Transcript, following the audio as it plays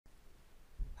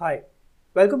Hi,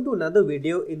 welcome to another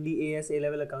video in the AS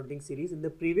A-Level Accounting series. In the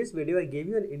previous video, I gave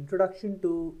you an introduction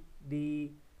to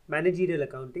the managerial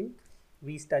accounting.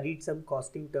 We studied some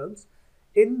costing terms.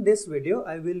 In this video,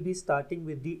 I will be starting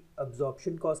with the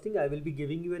absorption costing. I will be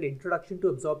giving you an introduction to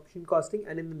absorption costing,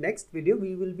 and in the next video,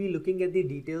 we will be looking at the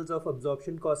details of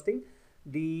absorption costing,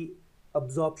 the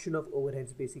absorption of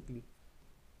overheads basically.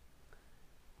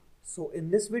 So in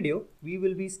this video, we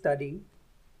will be studying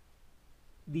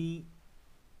the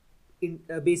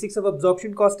basics of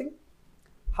absorption costing,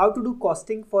 how to do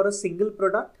costing for a single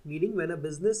product, meaning when a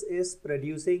business is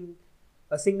producing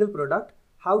a single product,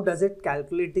 how does it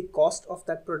calculate the cost of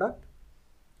that product,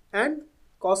 and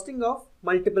costing of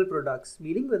multiple products,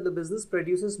 meaning when the business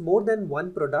produces more than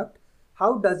one product,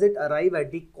 how does it arrive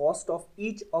at the cost of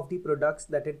each of the products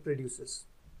that it produces.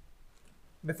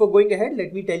 Before going ahead,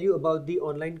 let me tell you about the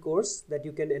online course that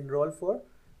you can enroll for.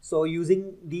 So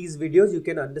using these videos, you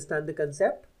can understand the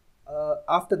concept.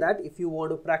 After that, if you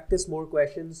want to practice more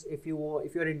questions, if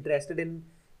you're interested in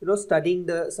studying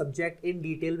the subject in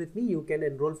detail with me, you can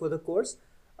enroll for the course.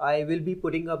 I will be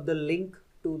putting up the link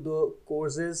to the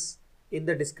courses in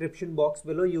the description box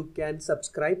below. You can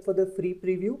subscribe for the free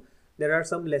preview. There are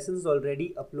some lessons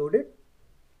already uploaded,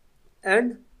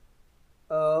 and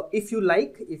if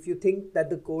you think that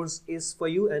the course is for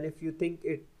you and if you think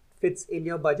it fits in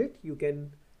your budget, you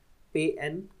can pay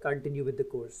and continue with the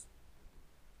course.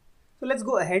 So let's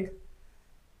go ahead.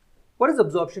 What is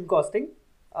absorption costing?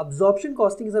 Absorption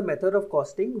costing is a method of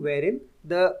costing wherein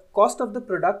the cost of the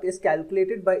product is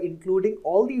calculated by including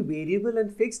all the variable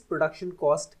and fixed production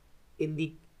cost in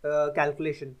the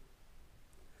calculation.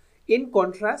 In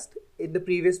contrast, in the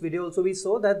previous video also we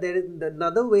saw that there is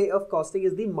another way of costing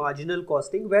is the marginal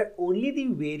costing, where only the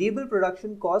variable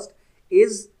production cost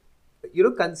is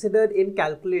considered in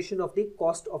calculation of the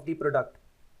cost of the product.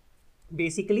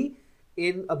 Basically,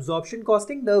 in absorption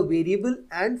costing, the variable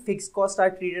and fixed costs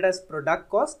are treated as product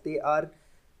cost. They are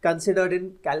considered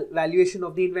in valuation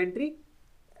of the inventory,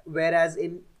 whereas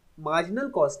in marginal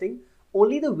costing,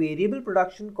 only the variable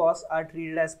production costs are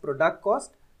treated as product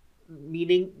cost,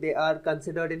 meaning they are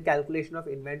considered in calculation of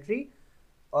inventory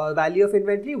or value of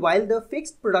inventory, while the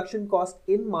fixed production cost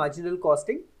in marginal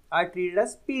costing are treated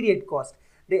as period cost.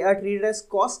 They are treated as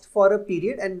cost for a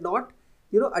period and not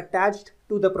attached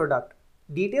to the product.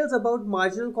 Details about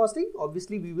marginal costing,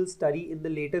 obviously we will study in the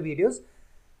later videos.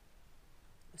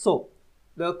 So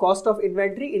the cost of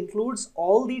inventory includes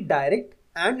all the direct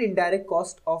and indirect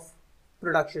cost of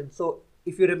production. So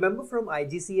if you remember from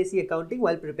IGCSE accounting,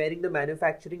 while preparing the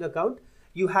manufacturing account,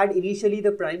 you had initially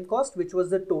the prime cost, which was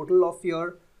the total of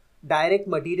your direct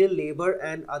material, labor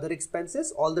and other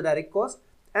expenses, all the direct costs.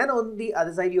 And on the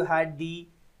other side, you had the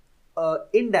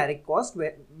indirect cost,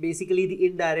 where basically the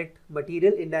indirect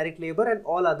material, indirect labor and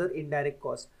all other indirect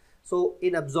costs. So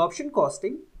in absorption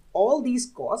costing, all these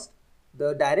costs,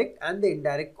 the direct and the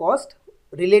indirect cost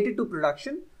related to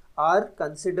production, are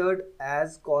considered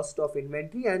as cost of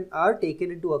inventory and are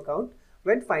taken into account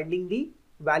when finding the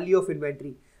value of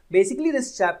inventory. Basically,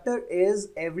 this chapter is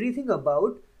everything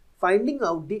about finding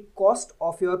out the cost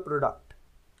of your product.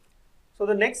 So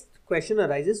the next question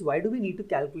arises, why do we need to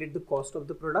calculate the cost of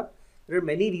the product? There are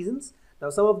many reasons. Now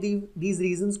some of these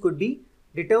reasons could be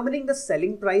determining the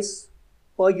selling price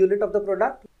per unit of the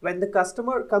product. When the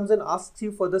customer comes and asks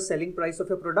you for the selling price of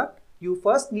your product, you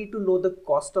first need to know the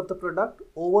cost of the product.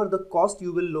 Over the cost,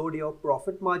 you will load your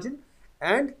profit margin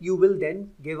and you will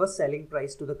then give a selling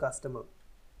price to the customer.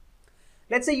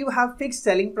 Let's say you have fixed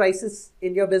selling prices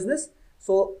in your business.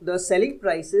 So the selling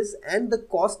prices and the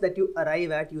cost that you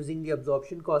arrive at using the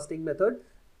absorption costing method,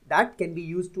 that can be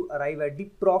used to arrive at the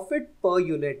profit per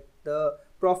unit, the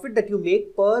profit that you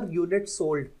make per unit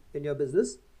sold in your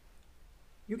business.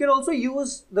 You can also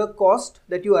use the cost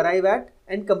that you arrive at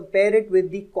and compare it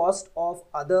with the cost of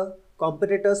other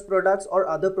competitors' products or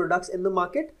other products in the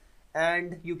market.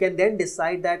 And you can then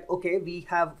decide that, okay, we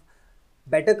have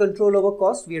better control over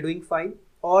costs, we are doing fine,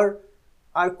 or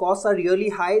our costs are really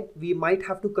high, we might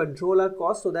have to control our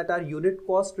costs so that our unit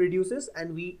cost reduces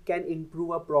and we can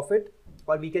improve our profit,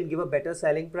 or we can give a better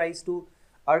selling price to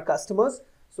our customers.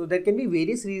 So there can be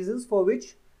various reasons for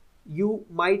which you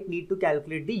might need to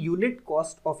calculate the unit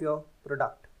cost of your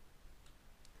product.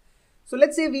 So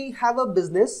let's say we have a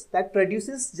business that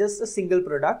produces just a single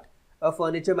product, a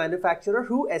furniture manufacturer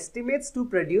who estimates to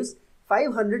produce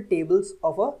 500 tables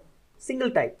of a single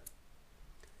type.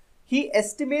 He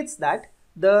estimates that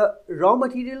the raw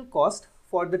material cost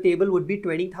for the table would be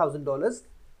 $20,000,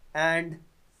 and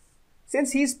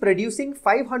since he is producing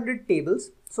 500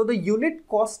 tables, so the unit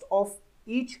cost of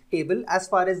each table as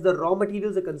far as the raw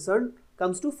materials are concerned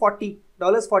comes to $40.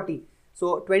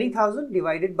 So 20,000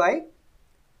 divided by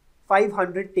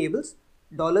 500 tables,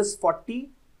 $40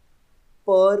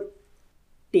 per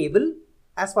table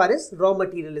as far as raw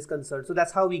material is concerned. So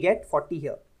that's how we get 40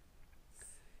 here.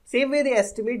 Same way they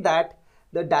estimate that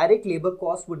the direct labor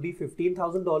cost would be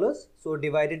 $15,000. So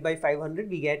divided by 500,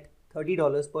 we get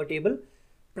 $30 per table.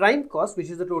 Prime cost, which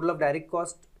is the total of direct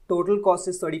cost, total cost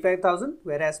is 35,000,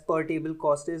 whereas per table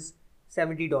cost is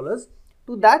 $70.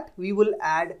 To that, we will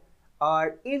add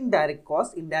our indirect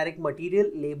cost, indirect material,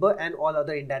 labor, and all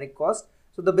other indirect costs.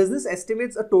 So the business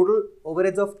estimates a total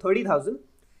overheads of 30,000.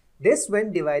 This,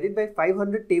 when divided by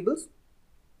 500 tables,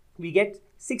 we get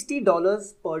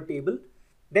 $60 per table.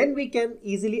 Then we can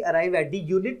easily arrive at the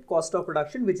unit cost of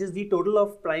production, which is the total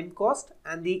of prime cost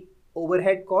and the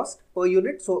overhead cost per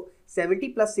unit. So 70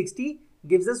 plus 60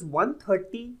 gives us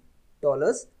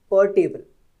 $130 per table.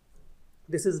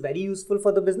 This is very useful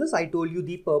for the business. I told you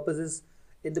the purposes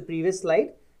in the previous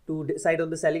slide to decide on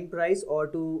the selling price or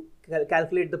to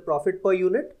calculate the profit per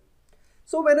unit.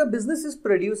 So when a business is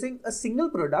producing a single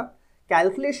product,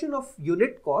 calculation of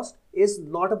unit cost is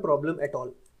not a problem at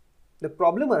all. The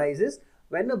problem arises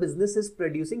when a business is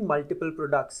producing multiple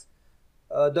products.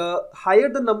 The higher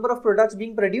the number of products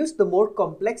being produced, the more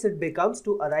complex it becomes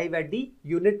to arrive at the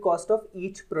unit cost of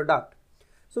each product.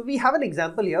 So we have an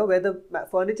example here where the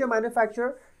furniture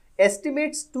manufacturer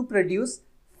estimates to produce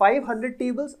 500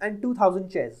 tables and 2,000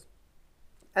 chairs,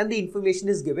 and the information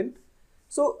is given.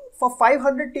 So for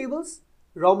 500 tables,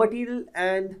 raw material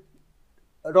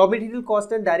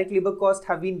cost and direct labor cost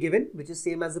have been given, which is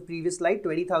same as the previous slide,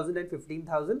 20,000 and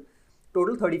 15,000.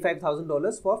 Total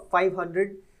 $35,000 for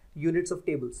 500 units of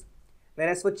tables.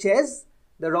 Whereas for chairs,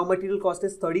 the raw material cost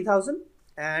is 30,000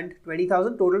 and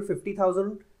 20,000, total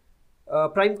 50,000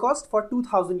 prime cost for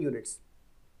 2,000 units.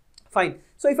 Fine.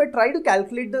 So if I try to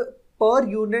calculate the per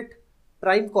unit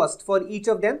prime cost for each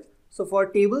of them, so for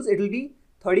tables it will be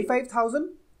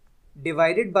 35,000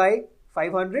 divided by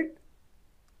 500,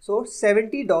 so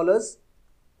 $70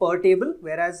 per table.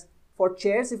 Whereas for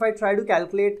chairs, if I try to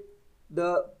calculate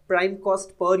the prime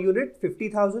cost per unit,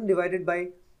 50,000 divided by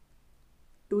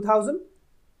 2,000,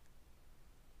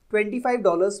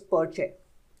 $25 per chair,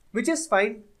 which is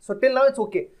fine. So till now it's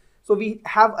okay. So we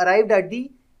have arrived at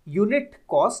the unit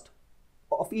cost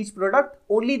of each product,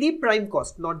 only the prime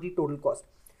cost, not the total cost.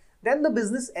 Then the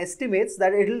business estimates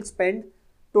that it will spend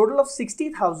total of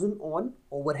 60,000 on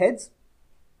overheads.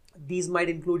 These might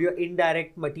include your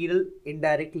indirect material,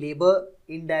 indirect labor,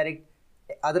 indirect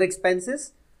other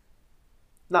expenses.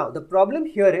 Now the problem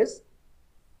here is,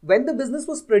 when the business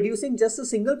was producing just a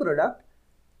single product,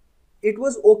 it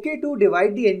was okay to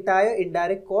divide the entire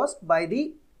indirect cost by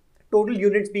the total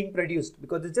units being produced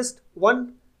because it's just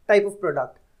one type of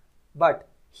product. But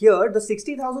here the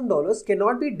 $60,000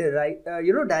 cannot be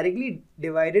directly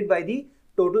divided by the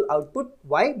total output.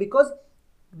 Why? Because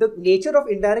the nature of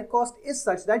indirect cost is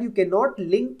such that you cannot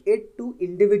link it to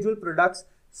individual products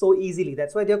so easily.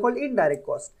 That's why they are called indirect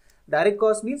cost. Direct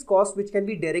cost means cost which can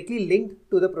be directly linked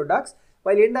to the products,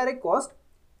 while indirect cost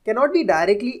cannot be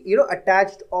directly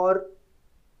attached or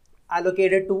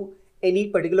allocated to any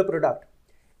particular product.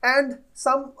 And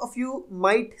some of you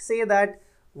might say that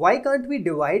why can't we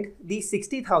divide the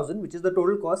 60,000, which is the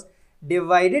total cost,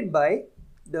 divided by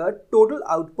the total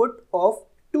output of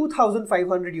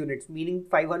 2,500 units, meaning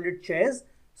 500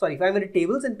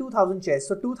 tables and 2,000 chairs.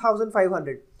 So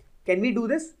 2,500. Can we do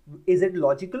this? Is it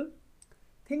logical?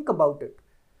 Think about it.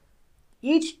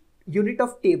 Each unit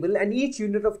of table and each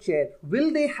unit of chair,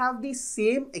 will they have the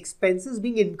same expenses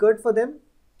being incurred for them?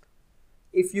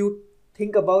 If you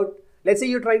think about, let's say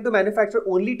you're trying to manufacture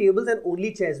only tables and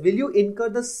only chairs, will you incur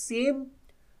the same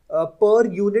per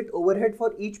unit overhead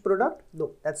for each product?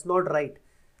 No, that's not right.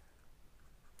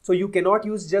 So you cannot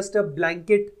use just a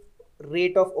blanket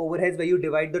rate of overheads where you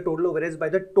divide the total overheads by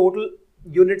the total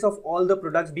units of all the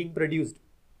products being produced.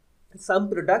 Some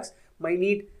products might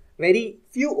need very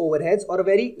few overheads or a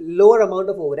very lower amount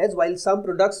of overheads, while some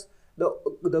products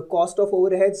the cost of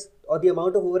overheads or the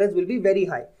amount of overheads will be very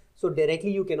high. So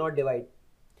directly you cannot divide.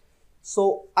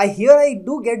 So I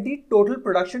do get the total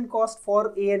production cost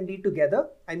for A and B together.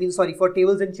 For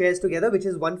tables and chairs together, which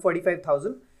is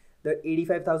 145,000, the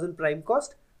 85,000 prime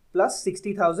cost plus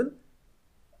 60,000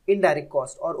 indirect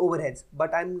cost or overheads.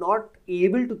 But I'm not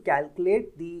able to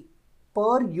calculate the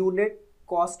per unit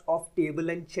cost of table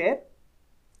and chair.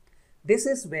 This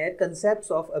is where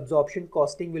concepts of absorption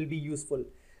costing will be useful.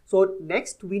 So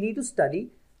next we need to study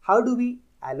how do we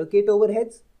allocate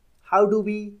overheads, how do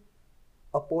we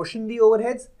apportion the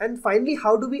overheads, and finally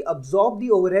how do we absorb the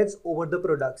overheads over the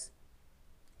products.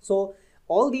 So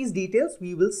all these details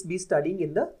we will be studying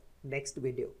in the next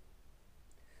video.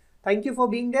 Thank you for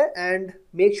being there, and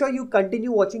make sure you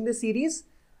continue watching the series.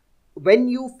 When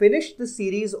you finish the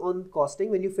series on costing,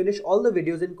 when you finish all the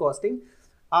videos in costing,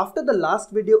 after the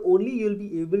last video only you'll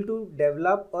be able to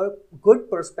develop a good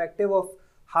perspective of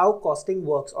how costing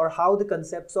works or how the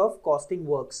concepts of costing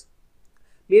works.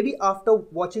 Maybe after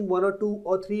watching 1 or 2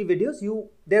 or 3 videos,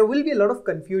 there will be a lot of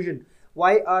confusion.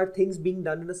 Why are things being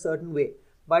done in a certain way?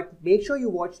 But make sure you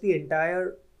watch the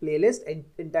entire playlist and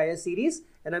entire series,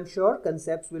 and I'm sure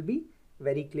concepts will be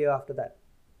very clear after that.